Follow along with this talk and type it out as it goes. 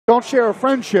don't share a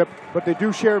friendship, but they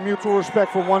do share mutual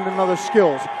respect for one another's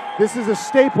skills. This is a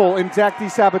staple in Zach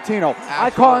DiSabatino.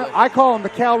 I call him the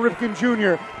Cal Ripken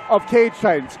Jr. of Cage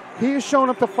Titans. He has shown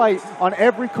up to fight on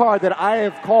every card that I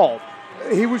have called.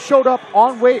 He showed up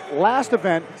on weight last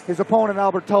event. His opponent,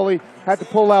 Albert Tully, had to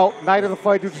pull out night of the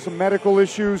fight due to some medical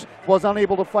issues, was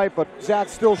unable to fight, but Zach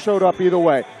still showed up either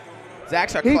way.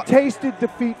 He tasted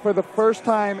defeat for the first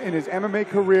time in his MMA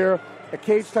career at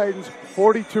Cage Titans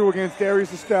 42 against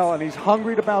Darius Estelle, and he's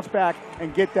hungry to bounce back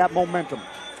and get that momentum.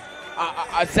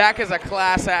 Zach is a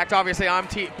class act. Obviously, I'm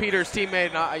Peter's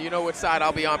teammate, and you know which side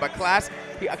I'll be on. But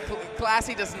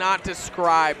classy does not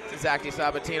describe Zach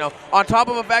DiSabatino. On top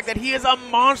of the fact that he is a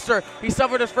monster. He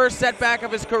suffered his first setback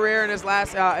of his career in his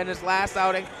last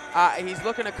outing. He's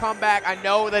looking to come back. I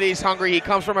know that he's hungry. He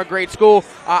comes from a great school.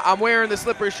 I'm wearing the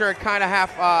slippery shirt, kind of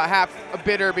half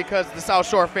bitter because the South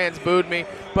Shore fans booed me.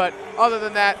 But other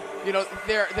than that, you know,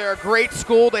 they're a great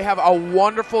school. They have a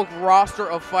wonderful roster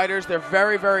of fighters. They're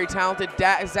very, very talented.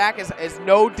 Zach is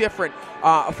no different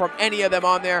from any of them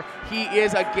on there. He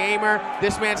is a gamer.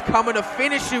 This man's coming to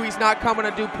finish you. He's not coming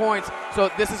to do points.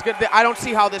 So this is good. I don't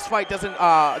see how this fight doesn't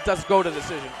go to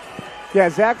decision. Yeah,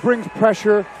 Zach brings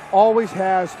pressure, always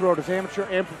has throughout his amateur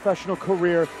and professional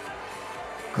career.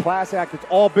 Class act. It's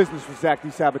all business with Zach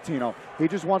DiSabatino. He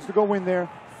just wants to go in there,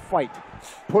 fight,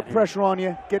 put pressure on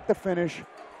you, get the finish.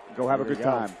 Go have a good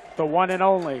time. The one and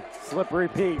only Slippery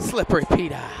Pete. Slippery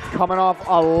Peter. Coming off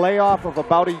a layoff of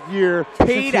about a year.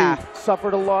 Peter. He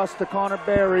suffered a loss to Connor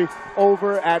Barry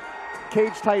over at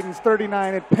Cage Titans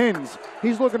 39 at Pins.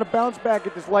 He's looking to bounce back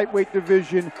at this lightweight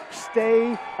division,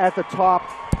 stay at the top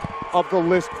of the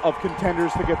list of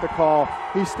contenders to get the call.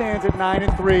 He stands at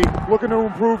 9-3, looking to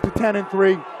improve to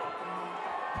 10-3.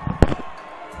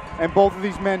 And both of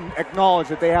these men acknowledge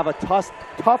that they have a tough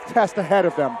test ahead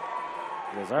of them.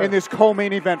 Yes, in this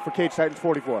co-main event for Cage Titans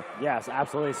 44. Yes,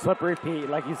 absolutely. Slippery Pete,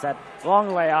 like you said,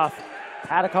 long layoff.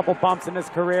 Had a couple bumps in his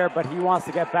career, but he wants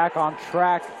to get back on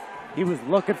track. He was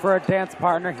looking for a dance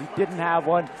partner. He didn't have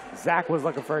one. Zach was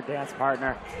looking for a dance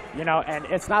partner. You know, and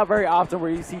it's not very often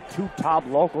where you see two top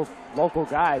local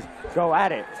guys go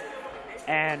at it.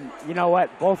 And you know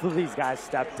what? Both of these guys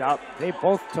stepped up. They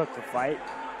both took the fight.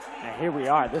 And here we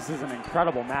are. This is an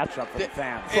incredible matchup for the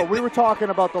fans. So we were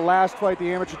talking about the last fight,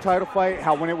 the amateur title fight,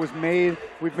 how when it was made,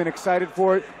 we've been excited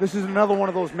for it. This is another one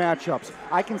of those matchups.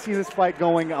 I can see this fight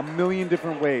going a million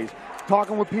different ways.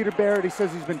 Talking with Peter Barrett, he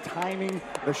says he's been timing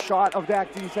the shot of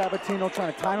Zach DiSabatino,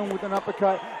 trying to time him with an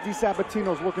uppercut.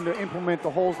 DiSabatino's looking to implement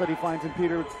the holes that he finds in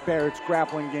Peter Barrett's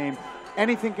grappling game.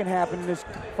 Anything can happen in this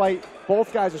fight.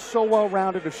 Both guys are so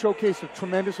well-rounded, have showcased a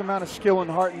tremendous amount of skill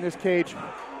and heart in this cage.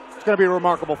 It's going to be a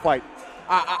remarkable fight.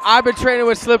 I've been training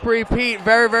with Slippery Pete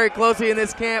very, very closely in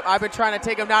this camp. I've been trying to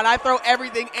take him down. I throw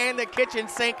everything and the kitchen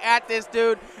sink at this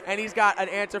dude, and he's got an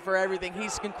answer for everything.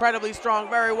 He's incredibly strong,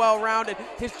 very well-rounded.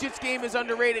 His jiu-jitsu game is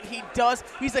underrated.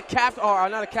 He's a captain, or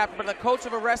not a captain, but a coach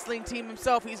of a wrestling team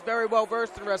himself. He's very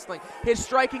well-versed in wrestling. His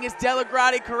striking is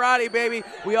Delagrati karate, baby.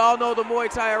 We all know the Muay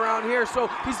Thai around here, so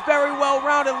he's very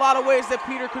well-rounded in a lot of ways that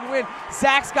Peter can win.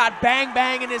 Zach's got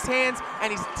bang-bang in his hands,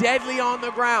 and he's deadly on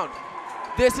the ground.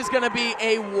 This is going to be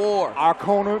a war. Our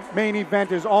main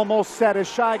event is almost set as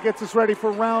Shai gets us ready for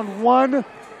round one.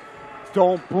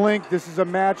 Don't blink. This is a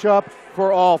matchup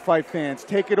for all fight fans.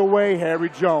 Take it away, Harry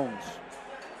Jones.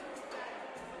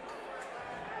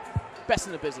 Best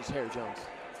in the business, Harry Jones.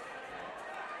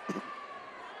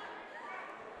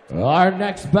 Our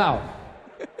next bout.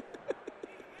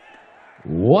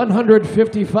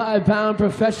 155-pound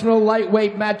professional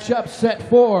lightweight matchup set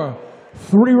for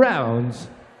 3 rounds.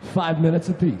 5 minutes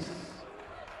apiece.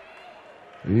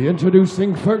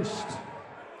 Introducing first,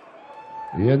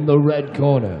 in the red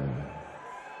corner.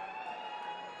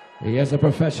 He has a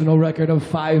professional record of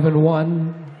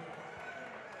 5-1.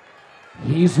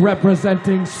 He's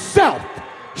representing South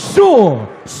Shore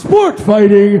Sport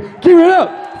Fighting. Give it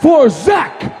up for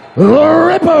Zach the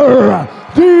Ripper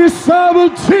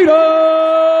DiSabatino.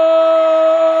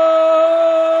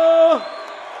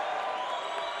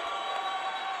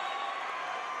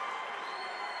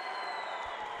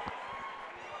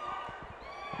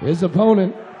 His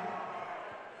opponent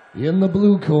in the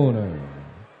blue corner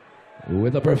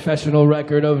with a professional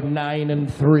record of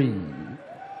 9-3.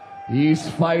 He's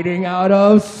fighting out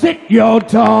of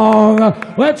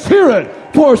Sityodtong. Let's hear it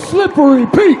for Slippery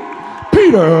Pete,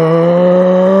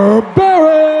 Peter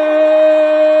Barrett.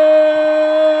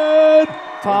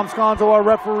 Tom Sconzo, our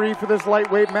referee for this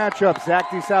lightweight matchup. Zach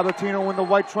DiSabatino in the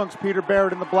white trunks, Peter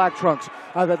Barrett in the black trunks.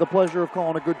 I've had the pleasure of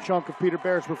calling a good chunk of Peter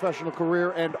Barrett's professional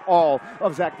career and all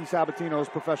of Zach DiSabatino's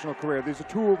professional career. These are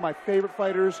two of my favorite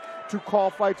fighters to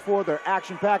call fights for. They're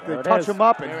action-packed. They touch them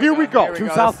up, and here we go. Two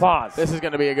southpaws. This is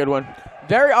going to be a good one.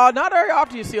 Not very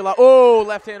often you see a lot. Oh,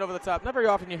 left hand over the top. Not very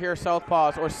often you hear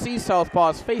southpaws or see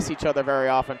southpaws face each other very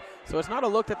often. So it's not a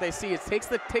look that they see. It takes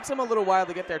them a little while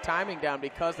to get their timing down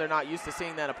because they're not used to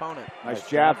seeing that opponent. Nice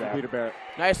jab from Peter Barrett.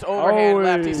 Nice overhand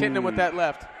left. He's hitting him with that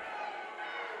left.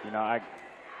 You know,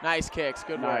 nice kicks.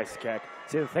 Good work. Nice kick.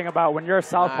 See, the thing about when you're a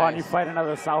southpaw and you fight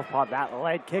another southpaw, that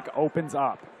leg kick opens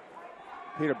up.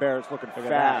 Peter Barrett's looking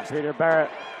fast. Peter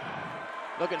Barrett.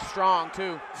 Looking strong,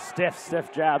 too.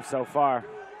 Stiff jab so far.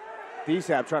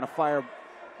 DSAB trying to fire.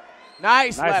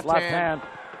 Nice left hand.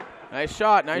 Nice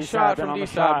shot. Nice shot from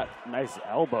DSAB. Nice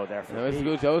elbow there from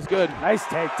That was good. Nice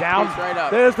takedown. Right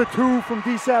up. There's the two from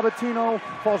DiSabatino.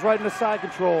 Falls right into side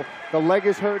control. The leg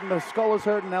is hurting. The skull is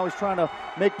hurting. Now he's trying to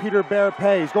make Peter Barrett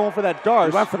pay. He's going for that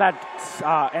Darce. He went for that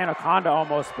anaconda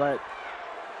almost, but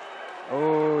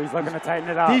he's looking to tighten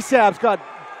it up. DSAB's got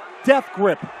death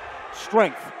grip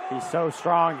strength. He's so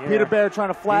strong here. Peter Barrett trying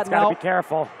to flatten out. He's got to be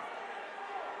careful.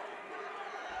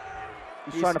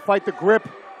 He's trying to fight the grip.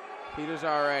 Peter's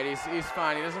all right. He's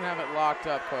fine. He doesn't have it locked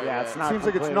up quite yet. It's not Seems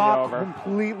like it's not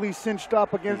completely cinched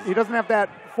up against. He doesn't have that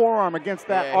forearm against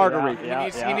that artery.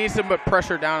 He needs to put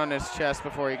pressure down on his chest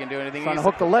before he can do anything. Trying to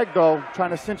hook the leg though. Trying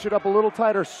to cinch it up a little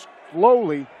tighter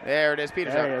slowly. There it is.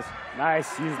 Peter's there up.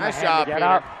 Nice. Nice job, to get Peter.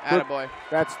 up. Attaboy.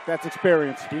 That's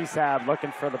experience. DSAB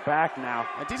looking for the back now.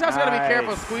 And DSAB's got to be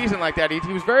careful squeezing like that. He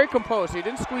was very composed. He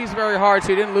didn't squeeze very hard, so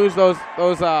he didn't lose those.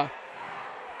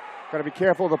 Got to be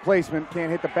careful of the placement. Can't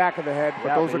hit the back of the head,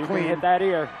 but those are clean. Hit that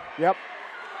ear. Yep.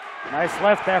 Nice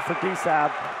left there for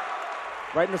DSAB.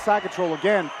 Right in the side control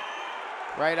again.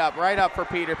 Right up for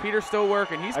Peter. Peter's still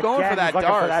working. He's going for that looking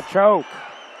Darce. for that choke.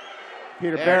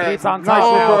 Peter Barrett He's on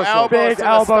nice top. Big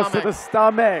elbows to the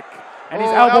stomach. And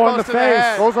he's elbowing the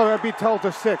face. Those would be told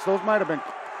to 6. Those might have been.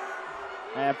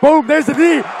 And boom, there's the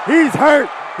knee. He's hurt.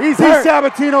 He's hurt.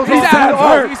 DiSabatino's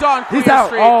hurt. He's on He's out.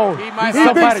 Street. Oh,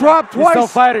 he's been dropped twice. He's still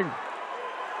fighting.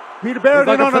 Peter Barrett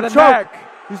in on a choke.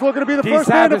 He's looking to be the first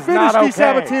man to finish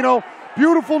DiSabatino.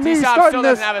 Beautiful knee starting still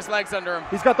this. Doesn't have his legs under him.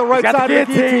 He's got the right side of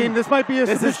the guillotine. This might be a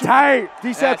submission. This is tight.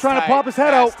 DSAB trying to pop his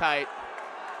head out.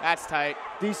 That's tight.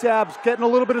 DSAB's getting a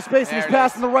little bit of space, and he's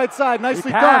passing the right side.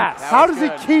 Nicely done. That How does he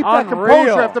keep that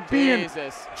composure after being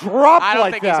dropped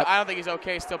like that? I don't think he's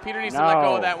okay still. Peter needs to let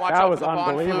go of that. Watch out for the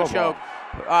Von Flu choke.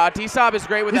 DSAB is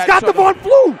great with that. He's got the Von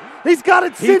Flu. He's got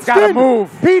it cinched in. He's got to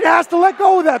move. Pete has to let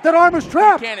go of that. That arm is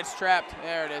trapped. He can't. It's trapped.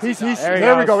 There it is.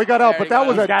 There we go. He got out, but that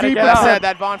was a deep attempt.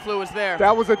 That Von Flu was there.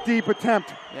 That was a deep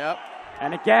attempt. Yep.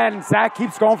 And again, Zach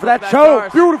keeps going for that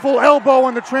choke. Beautiful elbow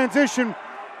on the transition.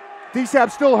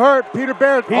 DSAB still hurt. Peter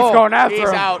Barrett. He's going after him.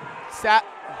 He's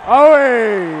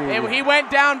out. He went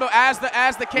down, but as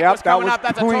the kick was coming up,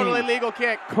 that's a totally legal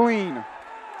kick. Clean.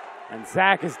 And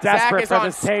Zach is desperate for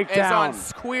this takedown. He's on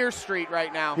Square Street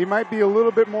right now. He might be a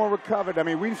little bit more recovered. I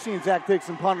mean, we've seen Zach take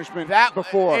some punishment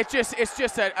before. It's just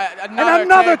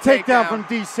another takedown from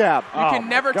DSAB. You can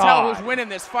never tell who's winning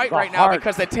this fight right now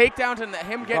because the takedowns and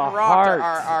him getting rocked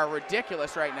are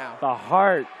ridiculous right now. The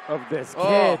heart of this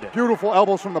kid. Beautiful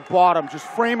elbows from the bottom, just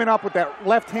framing up with that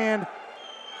left hand.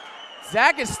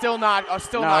 Zach is still not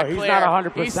clear. He's not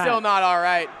 100%. He's still not all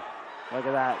right. Look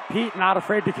at that. Pete not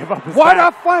afraid to give up his What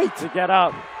a fight! To get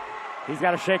up. He's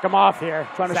got to shake him off here.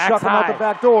 Trying to shut him out the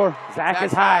back door. Zach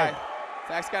is high.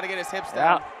 Zach's got to get his hips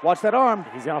down. Watch that arm.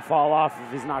 He's going to fall off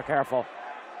if he's not careful.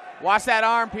 Watch that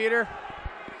arm, Peter.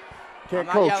 Can't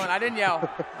I'm not yelling. I didn't yell.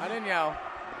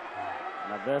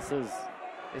 Now this is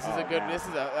a good. This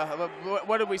is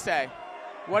what did we say?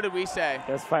 What did we say?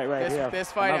 This fight here.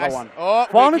 This fight. Another one.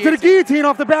 Falling into the guillotine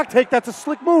off the back take. That's a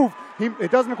slick move.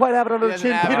 It doesn't quite have it under the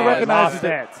chin. Peter recognizes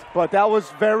it. But that was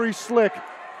very slick.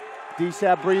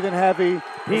 DSAB breathing heavy.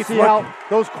 Pete, see how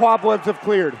those cobwebs have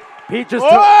cleared. Pete just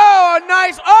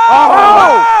nice.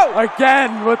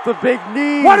 Again with the big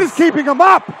knee. What is keeping him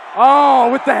up?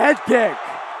 With the head kick.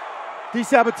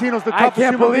 DiSabatino's the toughest. I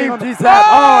can't believe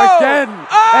DSAB. Again.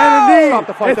 And a knee. Stop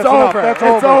the fight. It's over. That's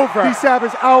over. DSAB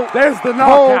is out. There's the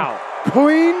knockout.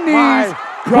 Clean knees.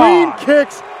 Clean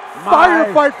kicks.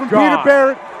 Firefight from Peter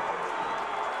Barrett.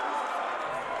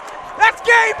 That's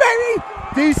game,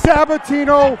 baby.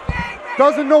 DiSabatino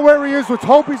doesn't know where he is. Let's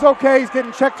hope he's okay. He's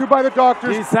getting checked to by the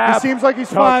doctors. He seems like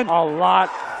he's fine. A lot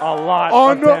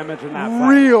of damage in that fight.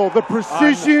 Unreal. The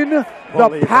precision,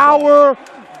 the power,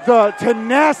 the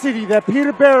tenacity that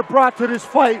Peter Barrett brought to this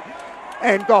fight.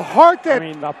 And the heart that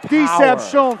the D-Sab's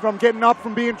shown from getting up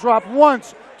from being dropped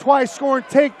once, twice, scoring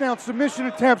takedowns, submission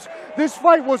attempts. This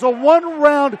fight was a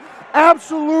one-round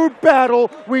absolute battle.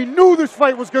 We knew this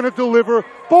fight was going to deliver.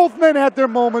 Both men had their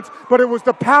moments, but it was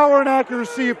the power and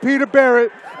accuracy of Peter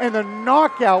Barrett and the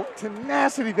knockout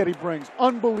tenacity that he brings.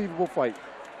 Unbelievable fight.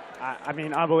 I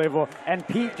mean, unbelievable. And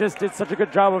Pete just did such a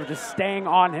good job of just staying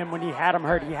on him when he had him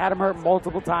hurt. He had him hurt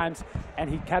multiple times, and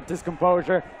he kept his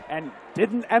composure and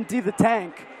didn't empty the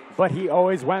tank, but he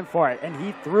always went for it. And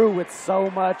he threw with so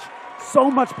much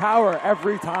power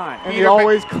every time. And the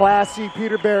always classy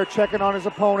Peter Barrett checking on his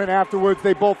opponent afterwards.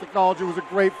 They both acknowledged it was a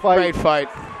great fight. Great fight.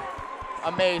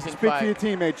 Amazing Speak fight. to your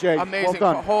teammate, Jay. Amazing.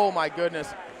 Well done. Oh, my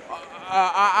goodness.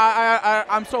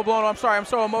 I'm so blown. I'm sorry. I'm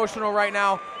so emotional right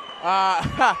now.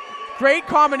 Great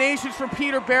combinations from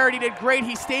Peter Barrett. He did great.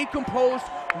 He stayed composed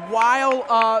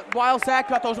while Zach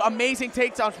got those amazing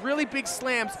takedowns, really big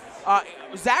slams.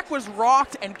 Zach was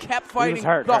rocked and kept fighting.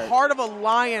 The heart of a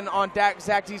lion on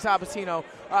Zach DiSabatino.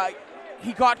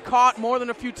 He got caught more than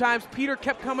a few times. Peter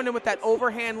kept coming in with that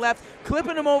overhand left,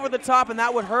 clipping him over the top, and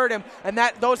that would hurt him. And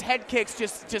those head kicks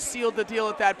just sealed the deal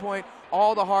at that point.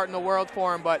 All the heart in the world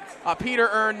for him. But Peter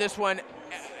earned this one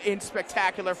in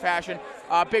spectacular fashion.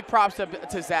 Big props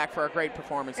to Zach for a great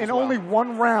performance. In only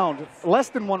one round, less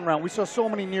than one round, we saw so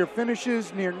many near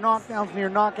finishes, near knockdowns, near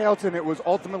knockouts, and it was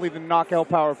ultimately the knockout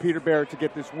power of Peter Barrett to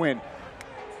get this win.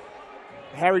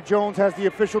 Harry Jones has the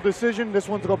official decision. This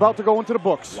one's about to go into the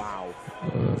books. Wow.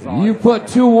 You put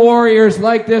two warriors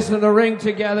like this in the ring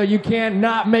together, you can't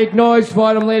not make noise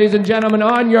for them, ladies and gentlemen.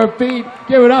 On your feet,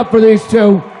 give it up for these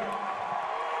two.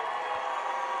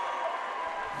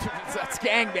 That's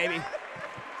gang, baby.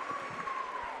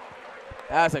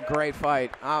 That was a great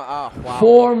fight. Wow.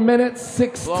 4 minutes,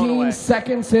 16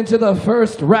 seconds into the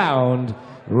first round.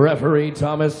 Referee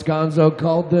Thomas Sconzo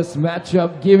called this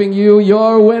matchup, giving you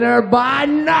your winner by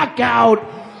knockout,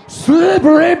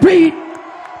 Slippery Pete,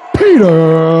 Peter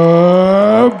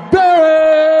Barrett.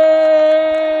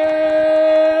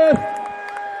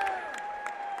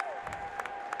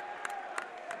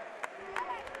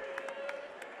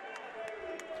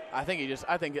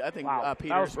 I think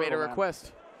Peter just made a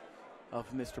request of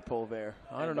Mr. Pulver.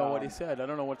 I don't know what he said. I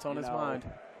don't know what's on his mind.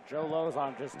 Joe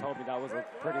Lozon just told me that was a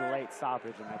pretty late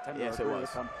stoppage, and I tend to agree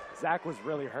with him. Zach was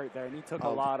really hurt there, and he took a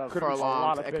lot of big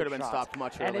shots. It could have been stopped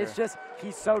much earlier. And it's just,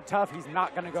 he's so tough, he's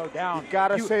not going to go down. You got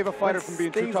to save a fighter from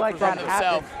being too tough like that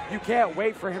happen, you can't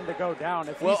wait for him to go down.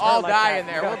 If we'll all die in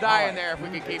there. We'll die in there if we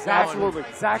can keep going. Absolutely.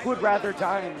 Zach would rather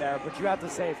die in there, but you have to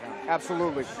save him.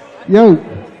 Absolutely. Yo.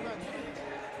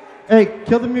 Hey,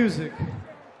 kill the music.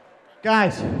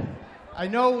 Guys, I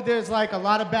know there's like a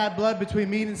lot of bad blood between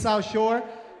me and South Shore,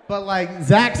 but like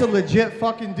Zach's a legit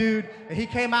fucking dude, and he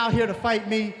came out here to fight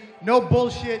me. No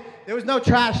bullshit. There was no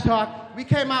trash talk. We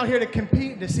came out here to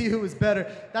compete and to see who was better.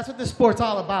 That's what this sport's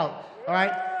all about, all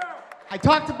right? I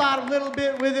talked about a little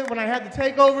bit with it when I had the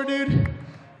takeover, dude.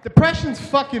 Depression's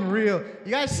fucking real.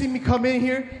 You guys see me come in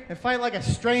here and fight like a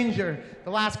stranger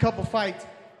the last couple fights.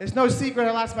 It's no secret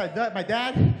I lost my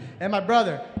dad and my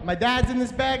brother. My dad's in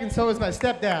this bag, and so is my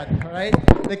stepdad, all right?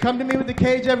 They come to me with the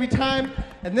cage every time,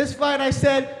 and this fight I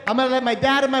said, I'm gonna let my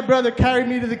dad and my brother carry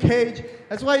me to the cage.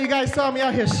 That's why you guys saw me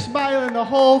out here smiling the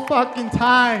whole fucking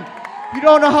time. You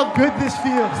don't know how good this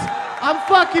feels. I'm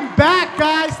fucking back,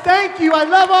 guys. Thank you. I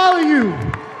love all of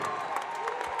you.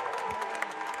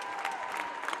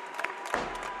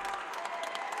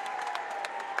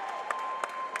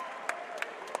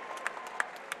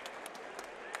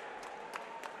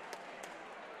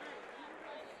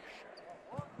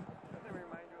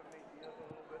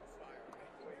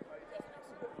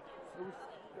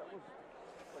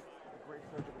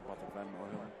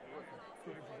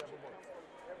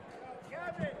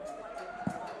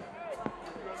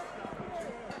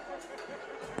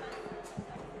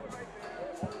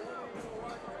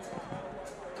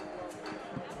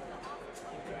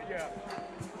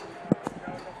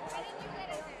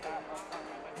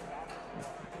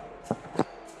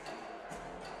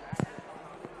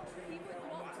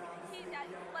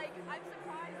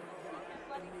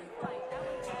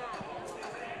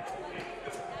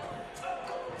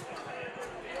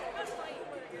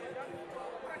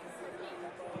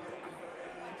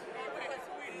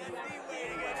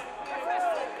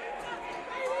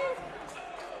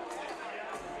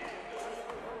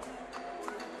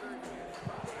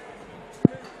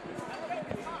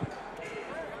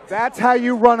 That's how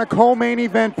you run a co-main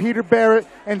event, Peter Barrett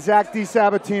and Zach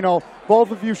DiSabatino.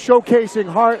 Both of you showcasing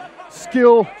heart,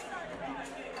 skill.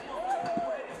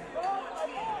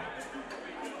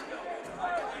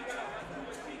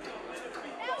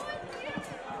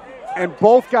 And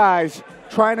both guys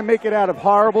trying to make it out of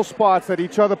horrible spots that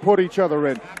each other put each other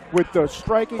in. With the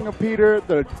striking of Peter,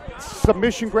 the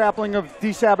submission grappling of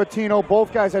DiSabatino,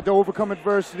 both guys had to overcome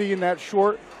adversity in that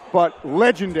short but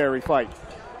legendary fight.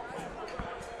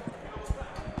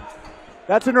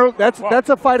 That's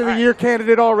a fight of the year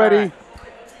candidate already.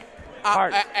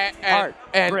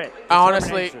 And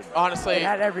honestly,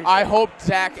 I hope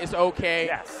Zach is okay.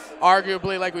 Yes.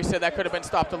 Arguably, like we said, that could have been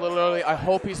stopped a little early. I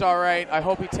hope he's all right. I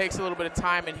hope he takes a little bit of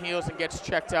time and heals and gets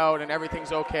checked out and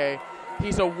everything's okay.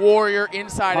 He's a warrior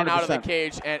inside and out of the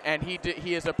cage, and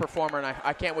he is a performer, and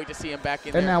I can't wait to see him back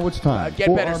in there. And now it's time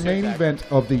for our main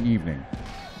event of the evening.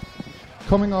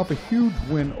 Coming off a huge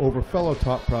win over fellow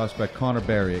top prospect Connor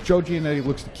Barrett, Joe Giannetti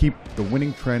looks to keep the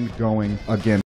winning trend going again.